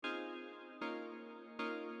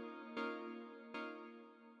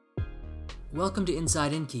Welcome to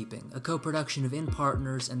Inside Innkeeping, a co-production of Inn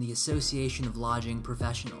Partners and the Association of Lodging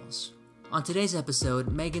Professionals. On today's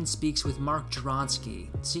episode, Megan speaks with Mark Juronski,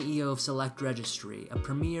 CEO of Select Registry, a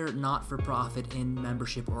premier not-for-profit inn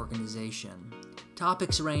membership organization.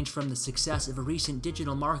 Topics range from the success of a recent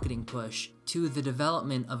digital marketing push to the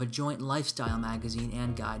development of a joint lifestyle magazine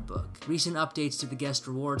and guidebook, recent updates to the guest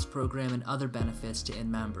rewards program, and other benefits to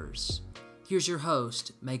inn members. Here's your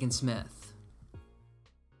host, Megan Smith.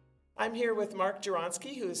 I'm here with Mark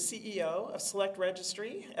Juronski, who is CEO of Select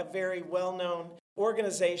Registry, a very well-known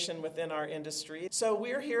organization within our industry. So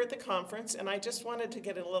we're here at the conference, and I just wanted to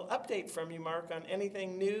get a little update from you, Mark, on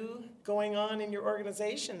anything new going on in your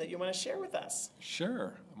organization that you want to share with us.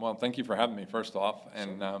 Sure. Well, thank you for having me, first off,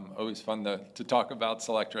 and always fun to talk about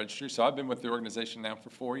Select Registry. So I've been with the organization now for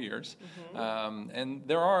 4 years, and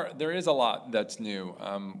there is a lot that's new.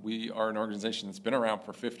 We are an organization that's been around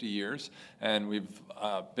for 50 years, and we've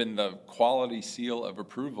been the quality seal of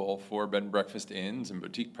approval for bed and breakfast inns and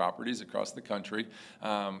boutique properties across the country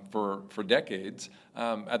for decades.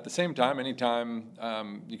 At the same time,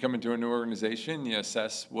 anytime you come into a new organization, you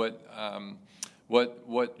assess what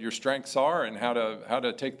your strengths are and how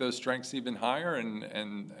to take those strengths even higher,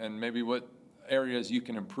 and maybe what areas you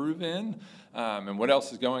can improve in, and what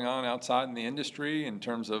else is going on outside in the industry in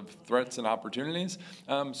terms of threats and opportunities.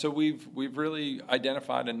 So we've really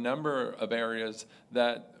identified a number of areas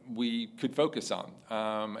that we could focus on.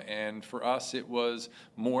 And for us, it was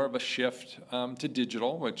more of a shift to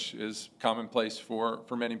digital, which is commonplace for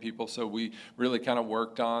many people. So we really kind of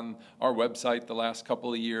worked on our website the last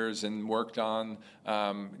couple of years and worked on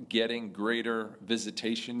getting greater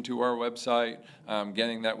visitation to our website,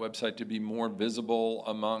 getting that website to be more visible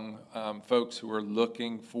among folks who are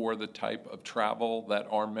looking for the type of travel that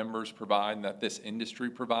our members provide and that this industry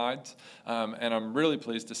provides. And I'm really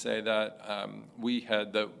pleased to say that we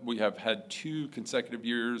have had 2 consecutive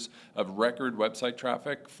years of record website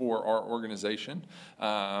traffic for our organization.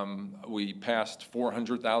 We passed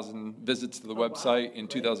 400,000 visits to the website in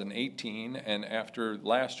 2018, and after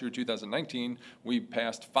last year, 2019, we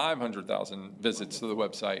passed 500,000 visits to the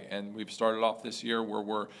website, and we've started off this year where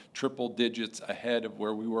we're triple digits ahead of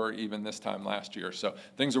where we were even this time last year. So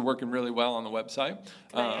things are working really well on the website.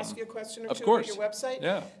 Can I ask you a question or two of course. about your website?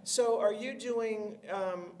 Yeah. So are you doing,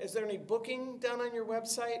 is there any booking done on your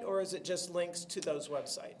website, or is it just links to those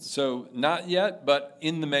websites? So not yet, but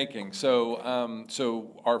in the making. So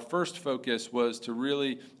our first focus was to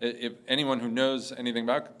really, if anyone who knows anything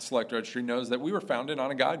about Select Registry knows that we were founded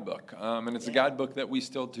on a guidebook. And it's a guidebook that we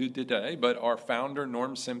still do today, but our founder,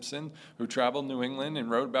 Norm Simpson, who traveled New England and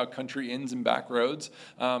wrote about country inns and back roads,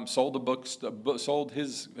 sold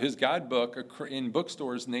his guidebook in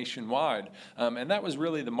bookstores nationwide. And that was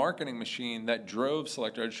really the marketing machine that drove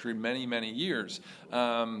Select Registry many, many years.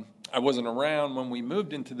 I wasn't around when we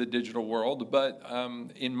moved into the digital world, but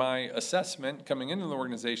in my assessment coming into the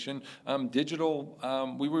organization, digital,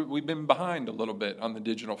 we've been behind a little bit on the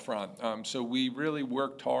digital front. So we really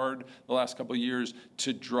worked hard the last couple of years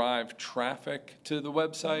to drive traffic to the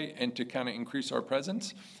website and to kind of increase our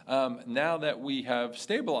presence. Now that we have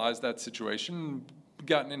stabilized that situation,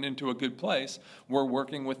 gotten it into a good place, we're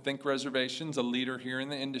working with Think Reservations, a leader here in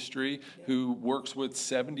the industry, who works with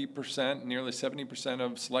nearly 70%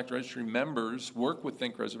 of Select Registry members work with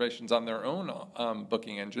Think Reservations on their own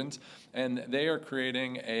booking engines, and they are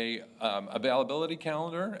creating a availability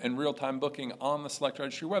calendar and real-time booking on the Select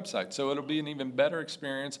Registry website. So it'll be an even better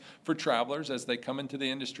experience for travelers as they come into the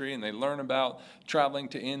industry and they learn about traveling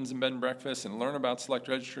to inns and bed and breakfasts and learn about Select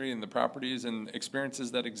Registry and the properties and experiences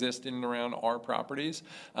that exist in and around our properties.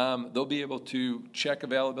 They'll be able to check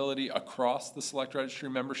availability across the Select Registry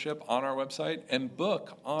membership on our website and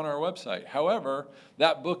book on our website. However,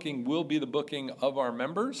 that booking will be the booking of our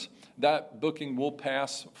members. That booking will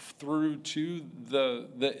pass through to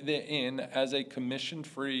the inn as a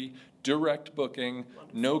commission-free direct booking,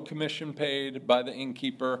 no commission paid by the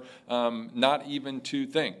innkeeper, not even to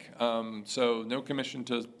Think. So no commission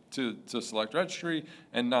to Select Registry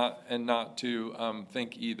and not to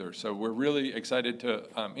Think either. So we're really excited to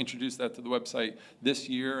introduce that to the website this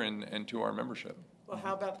year and to our membership. Well,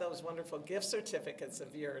 how about those wonderful gift certificates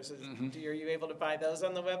of yours? Are you able to buy those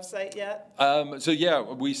on the website yet? So yeah,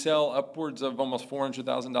 we sell upwards of almost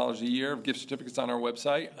 $400,000 a year of gift certificates on our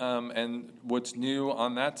website. And what's new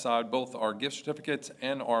on that side, both our gift certificates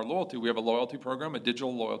and our loyalty, we have a loyalty program, a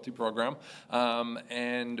digital loyalty program.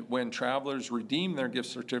 And when travelers redeem their gift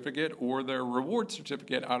certificate or their reward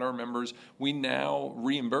certificate on our members, we now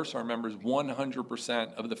reimburse our members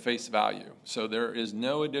 100% of the face value. So there is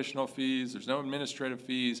no additional fees, there's no administration administrative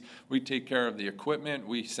fees. We take care of the equipment.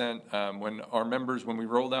 We sent, when we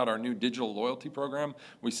rolled out our new digital loyalty program,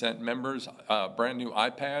 we sent members brand new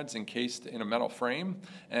iPads encased in a metal frame.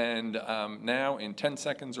 And now in 10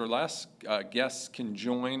 seconds or less, guests can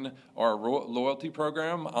join our loyalty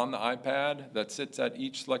program on the iPad that sits at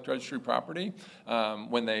each Select Registry property.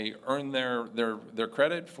 When they earn their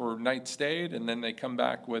credit for night stayed, and then they come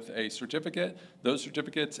back with a certificate, those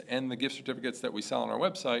certificates and the gift certificates that we sell on our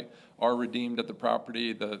website are redeemed at the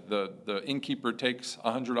property. The innkeeper takes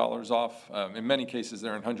 $100 off. In many cases,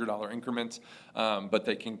 they're in $100 increments, but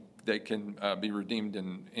they can be redeemed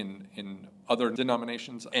in other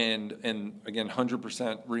denominations, and again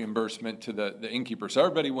 100% reimbursement to the innkeeper. So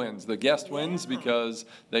everybody wins. The guest wins because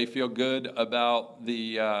they feel good about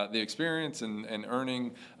the experience and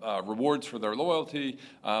earning rewards for their loyalty.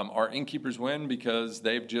 Our innkeepers win because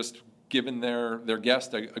they've just given their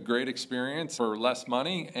guest a great experience for less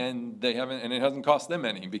money, and it hasn't cost them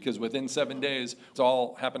any, because within 7 days it's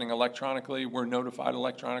all happening electronically. We're notified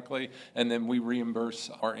electronically, and then we reimburse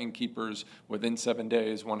our innkeepers within 7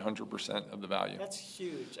 days 100% of the value. That's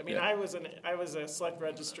huge. I mean, I was a Select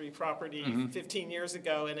Registry property 15 years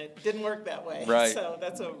ago, and it didn't work that way. Right. So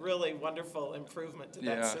that's a really wonderful improvement to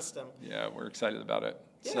that system. Yeah, we're excited about it.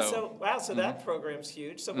 Yeah, so that program's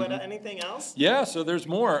huge. So what, anything else? Yeah, so there's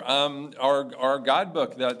more. Our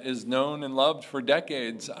guidebook that is known and loved for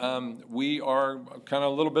decades. We are kind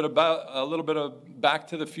of a little bit of Back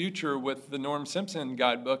to the Future with the Norm Simpson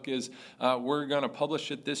guidebook. We're going to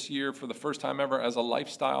publish it this year for the first time ever as a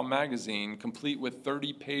lifestyle magazine, complete with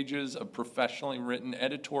 30 pages of professionally written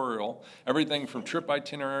editorial, everything from trip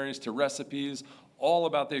itineraries to recipes, all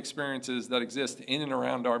about the experiences that exist in and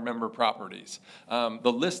around our member properties.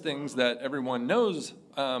 The listings that everyone knows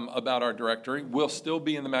about our directory will still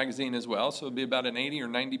be in the magazine as well, so it'll be about an 80 or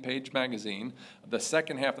 90-page magazine. The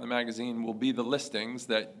second half of the magazine will be the listings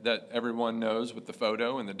that everyone knows, with the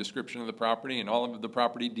photo and the description of the property and all of the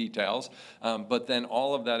property details. But then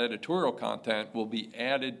all of that editorial content will be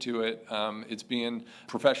added to it. It's being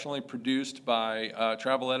professionally produced by a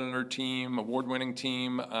travel editor team, award-winning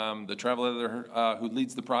team. The travel editor who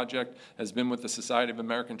leads the project has been with the Society of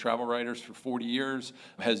American Travel Writers for 40 years,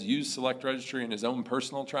 has used Select Registry in his own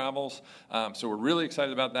personal travels. So we're really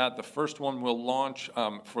excited about that. The first one will launch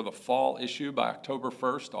for the fall issue by October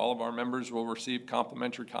 1st. All of our members will receive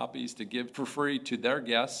complimentary copies to give for free to their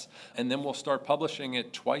guests, and then we'll start publishing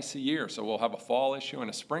it twice a year. So we'll have a fall issue and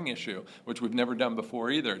a spring issue, which we've never done before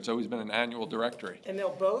either. It's always been an annual directory. And they'll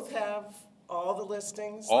both have all the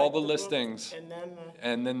listings? All like the listings.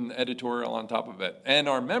 And then editorial on top of it. And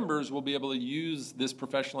our members will be able to use this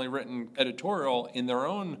professionally written editorial in their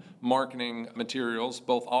own marketing materials,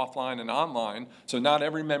 both offline and online. So not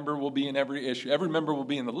every member will be in every issue. Every member will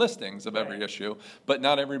be in the listings of every issue, but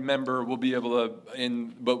not every member will be able to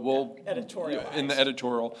in the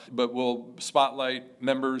editorial. But we'll spotlight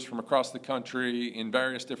members from across the country in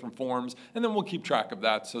various different forms, and then we'll keep track of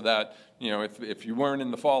that so that, if you weren't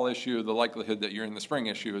in the fall issue, the likelihood that you're in the spring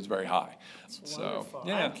issue is very high. That's wonderful.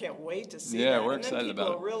 I can't wait to see that. Yeah, we're excited about it. And then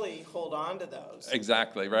people really hold on to those.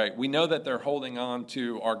 Exactly, right. We know that they're holding on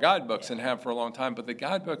to our guidebooks and have for a long time, but the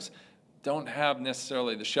guidebooks don't have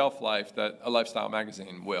necessarily the shelf life that a lifestyle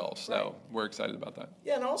magazine will. So we're excited about that.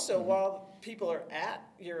 Yeah, and also while people are at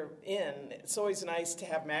your inn, it's always nice to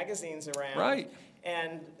have magazines around. Right.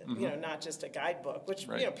 And, not just a guidebook, which,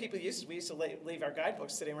 we used to leave our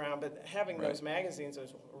guidebooks sitting around, but having those magazines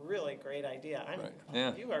was a really great idea.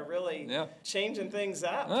 You are really changing things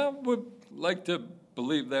up. I would like to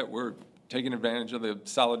believe that we're taking advantage of the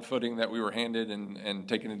solid footing that we were handed and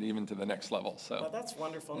taking it even to the next level. So, well, that's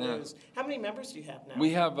wonderful news. How many members do you have now?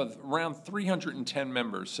 We have around 310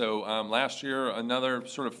 members. So last year, another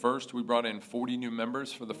sort of first, we brought in 40 new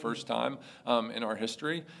members for the first time in our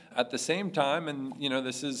history. At the same time, and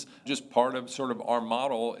this is just part of sort of our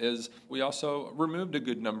model, is we also removed a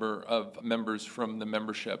good number of members from the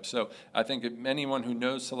membership. So I think anyone who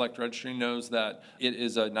knows Select Registry knows that it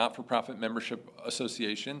is a not-for-profit membership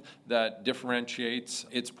association that differentiates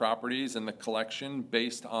its properties and the collection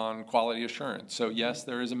based on quality assurance. So yes,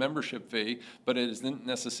 there is a membership fee, but it isn't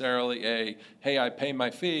necessarily hey, I pay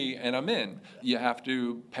my fee and I'm in. You have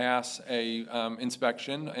to pass a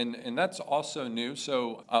inspection, and that's also new.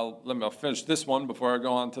 So I'll finish this one before I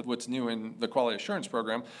go on to what's new in the quality assurance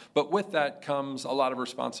program. But with that comes a lot of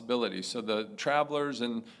responsibility. So the travelers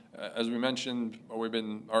and As we mentioned,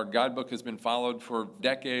 our guidebook has been followed for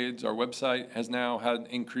decades. Our website has now had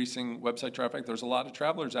increasing website traffic. There's a lot of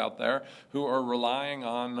travelers out there who are relying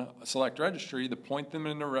on Select Registry to point them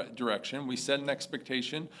in a direction. We set an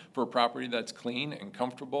expectation for a property that's clean and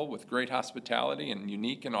comfortable with great hospitality and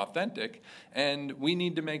unique and authentic, and we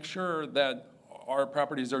need to make sure that our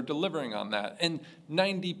properties are delivering on that, and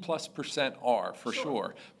 90+% are, for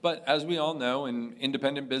sure. But as we all know, in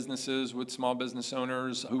independent businesses with small business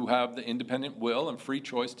owners who have the independent will and free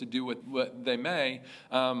choice to do what they may,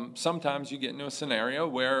 sometimes you get into a scenario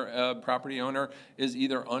where a property owner is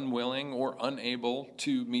either unwilling or unable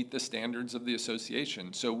to meet the standards of the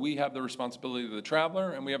association. So we have the responsibility to the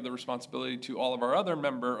traveler, and we have the responsibility to all of our other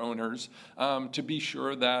member owners to be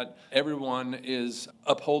sure that everyone is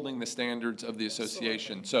upholding the standards of the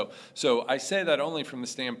association. So I say that only from the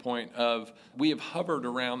standpoint of we have hovered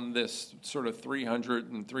around this sort of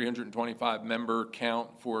 300 and 325 member count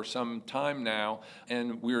for some time now,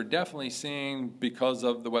 and we're definitely seeing, because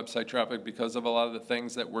of the website traffic, because of a lot of the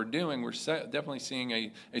things that we're doing, we're definitely seeing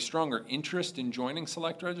a stronger interest in joining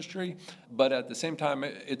Select Registry, but at the same time,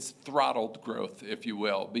 it's throttled growth, if you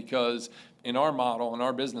will, because in our model, in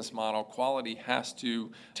our business model, quality has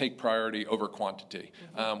to take priority over quantity.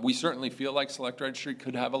 We certainly feel like Select Registry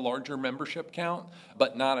could have a larger membership count,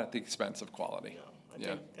 but not at the expense of quality.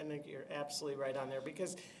 No, I think you're absolutely right on there,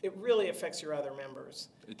 because it really affects your other members.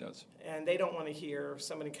 It does. And they don't want to hear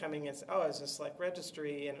somebody coming and say, oh, it's a Select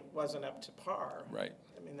Registry and it wasn't up to par. Right.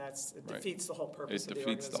 I mean, it defeats the whole purpose of the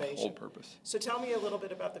organization. It defeats the whole purpose. So tell me a little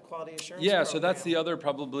bit about the quality assurance program. So that's the other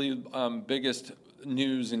probably biggest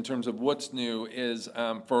news in terms of what's new is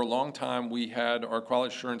for a long time we had our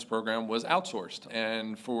quality assurance program was outsourced.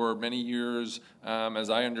 And for many years,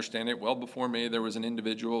 as I understand it, well before me, there was an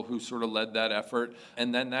individual who sort of led that effort.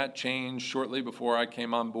 And then that changed shortly before I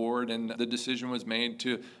came on board, and the decision was made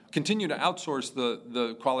to continue to outsource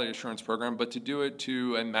the quality assurance program, but to do it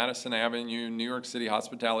to a Madison Avenue, New York City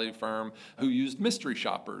hospitality firm who used mystery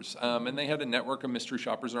shoppers. And they had a network of mystery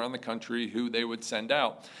shoppers around the country who they would send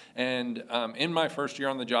out. And in my first year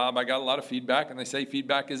on the job, I got a lot of feedback, and they say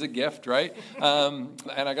feedback is a gift, right? And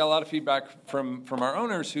I got a lot of feedback from our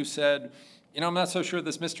owners who said, I'm not so sure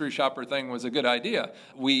this mystery shopper thing was a good idea.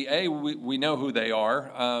 We know who they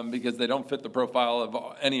are because they don't fit the profile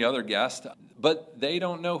of any other guest, but they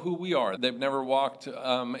don't know who we are. They've never walked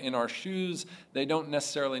in our shoes. They don't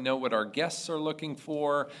necessarily know what our guests are looking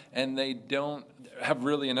for, and they don't have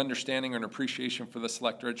really an understanding or an appreciation for the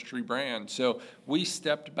Select Registry brand. So we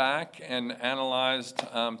stepped back and analyzed,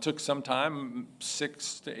 took some time,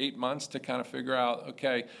 6 to 8 months, to kind of figure out,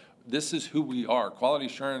 okay, this is who we are. Quality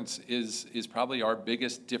assurance is probably our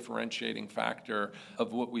biggest differentiating factor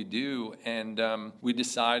of what we do, and we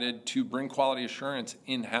decided to bring quality assurance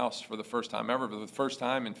in-house for the first time ever, for the first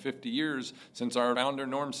time in 50 years since our founder,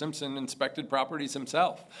 Norm Simpson, inspected properties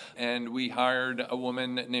himself. And we hired a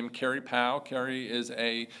woman named Carrie Powell. Carrie is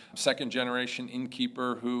a second-generation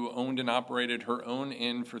innkeeper who owned and operated her own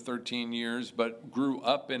inn for 13 years, but grew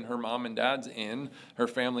up in her mom and dad's inn. Her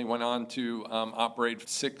family went on to operate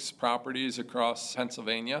 6 properties across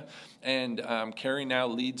Pennsylvania, and Carrie now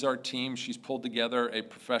leads our team. She's pulled together a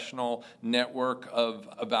professional network of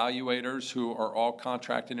evaluators who are all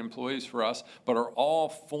contracted employees for us, but are all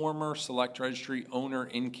former Select Registry owner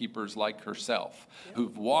innkeepers like herself,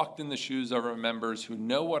 who've walked in the shoes of our members, who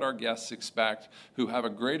know what our guests expect, who have a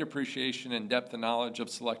great appreciation and depth of knowledge of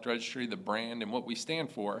Select Registry, the brand, and what we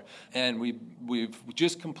stand for. And we've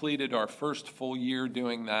just completed our first full year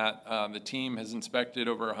doing that. The team has inspected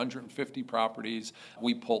over 150 properties.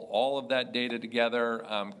 We pull all of that data together.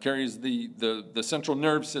 Carrie's the central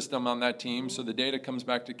nerve system on that team, so the data comes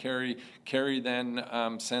back to Carrie. Carrie then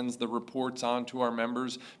sends the reports on to our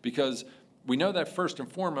members, because we know that first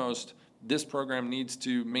and foremost, this program needs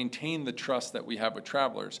to maintain the trust that we have with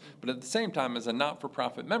travelers. But at the same time, as a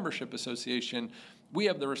not-for-profit membership association, we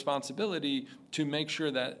have the responsibility to make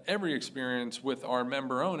sure that every experience with our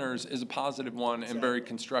member owners is a positive one and very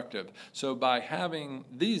constructive. So by having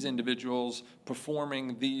these individuals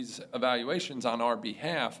performing these evaluations on our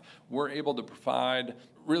behalf, we're able to provide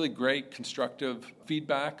really great constructive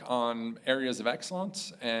feedback on areas of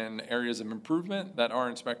excellence and areas of improvement that our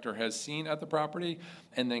inspector has seen at the property.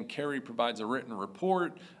 And then Carrie provides a written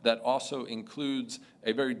report that also includes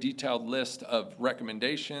a very detailed list of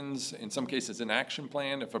recommendations, in some cases an action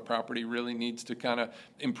plan if a property really needs to kind of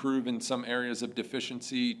improve in some areas of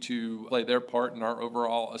deficiency to play their part in our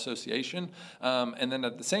overall association. And then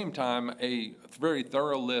at the same time, a very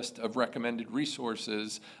thorough list of recommended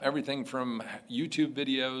resources, everything from YouTube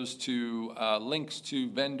videos to links to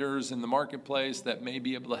vendors in the marketplace that may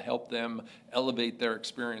be able to help them elevate their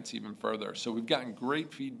experience even further. So we've gotten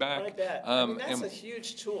great feedback. I like that. That's a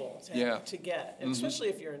huge tool to get, and especially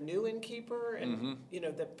if you're a new innkeeper and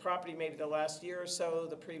the property maybe the last year or so,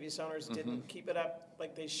 the previous owners didn't keep it up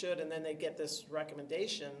like they should, and then they get this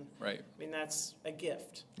recommendation. Right. I mean, that's a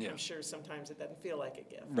gift. Yeah. I'm sure sometimes it doesn't feel like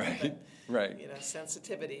a gift. Right. But, right.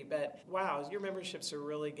 Sensitivity. But wow, your memberships are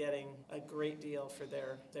really getting a great deal for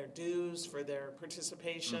their dues, for their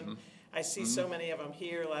participation. I see so many of them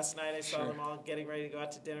here. Last night I saw them all getting ready to go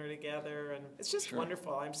out to dinner together, and it's just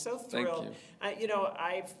wonderful. I'm so thrilled. Thank you.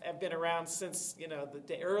 I've been around since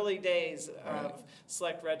the early days of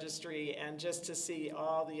Select Registry, and just to see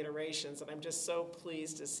all the iterations, and I'm just so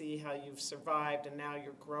pleased to see how you've survived, and now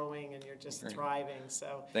you're growing and you're just thriving.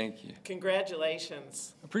 So thank you.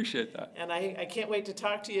 Congratulations. Appreciate that. And I can't wait to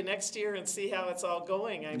talk to you next year and see how it's all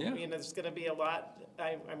going. There's going to be a lot.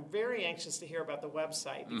 I'm very anxious to hear about the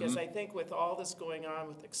website, because I think with all this going on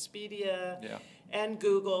with Expedia and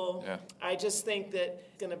Google, I just think that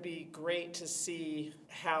it's going to be great to see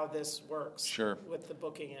how this works with the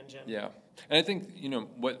booking engine. Yeah. And I think,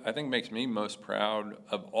 what I think makes me most proud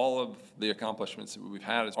of all of the accomplishments that we've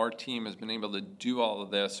had is our team has been able to do all of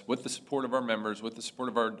this with the support of our members, with the support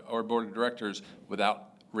of our board of directors, without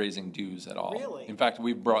raising dues at all. Really? In fact,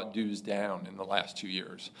 we've brought dues down in the last 2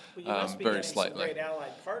 years, well, you must be very getting slightly. Some great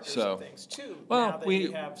allied partners and things too. Well, now that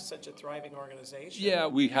you have such a thriving organization. Yeah,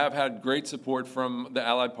 we have had great support from the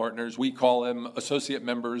allied partners. We call them associate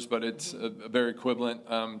members, but it's a very equivalent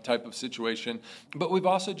type of situation. But we've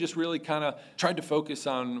also just really kind of tried to focus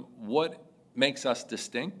on what makes us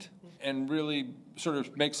distinct, and really sort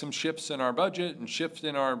of make some shifts in our budget and shift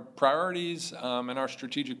in our priorities and our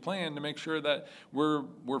strategic plan to make sure that we're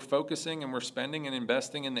focusing and we're spending and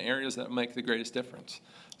investing in the areas that make the greatest difference.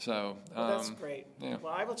 So that's great. Yeah.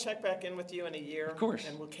 Well, I will check back in with you in a year. Of course.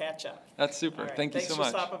 And we'll catch up. That's super. Right. Thank you so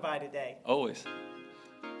much. Thanks for stopping by today. Always.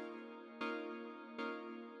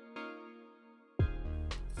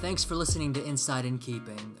 Thanks for listening to Inside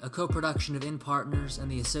Innkeeping, a co-production of InPartners and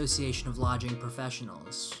the Association of Lodging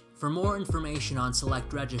Professionals. For more information on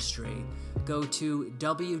Select Registry, go to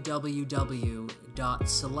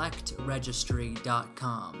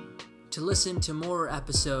www.selectregistry.com. To listen to more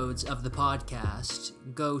episodes of the podcast,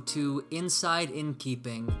 go to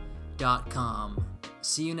insideinnkeeping.com.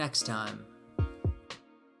 See you next time.